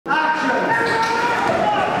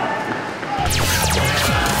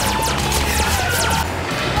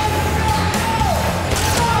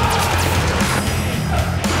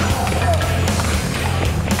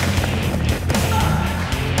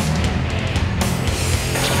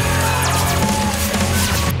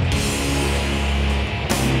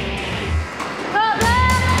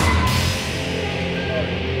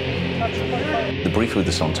belief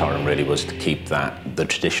with the Sontaran really was to keep the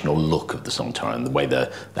traditional look of the Sontaran, the way the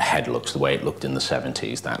head looks, the way it looked in the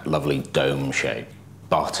 70s, that lovely dome shape.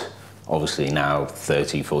 But obviously now,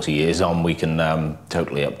 30, 40 years on, we can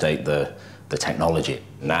totally update the technology.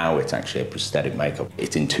 Now it's actually a prosthetic makeup.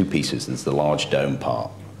 It's in two pieces. There's the large dome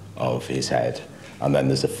part of his head, and then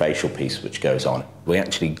there's a facial piece which goes on. We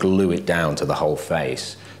actually glue it down to the whole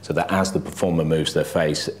face, so that as the performer moves their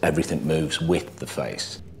face, everything moves with the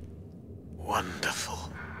face. Wonderful.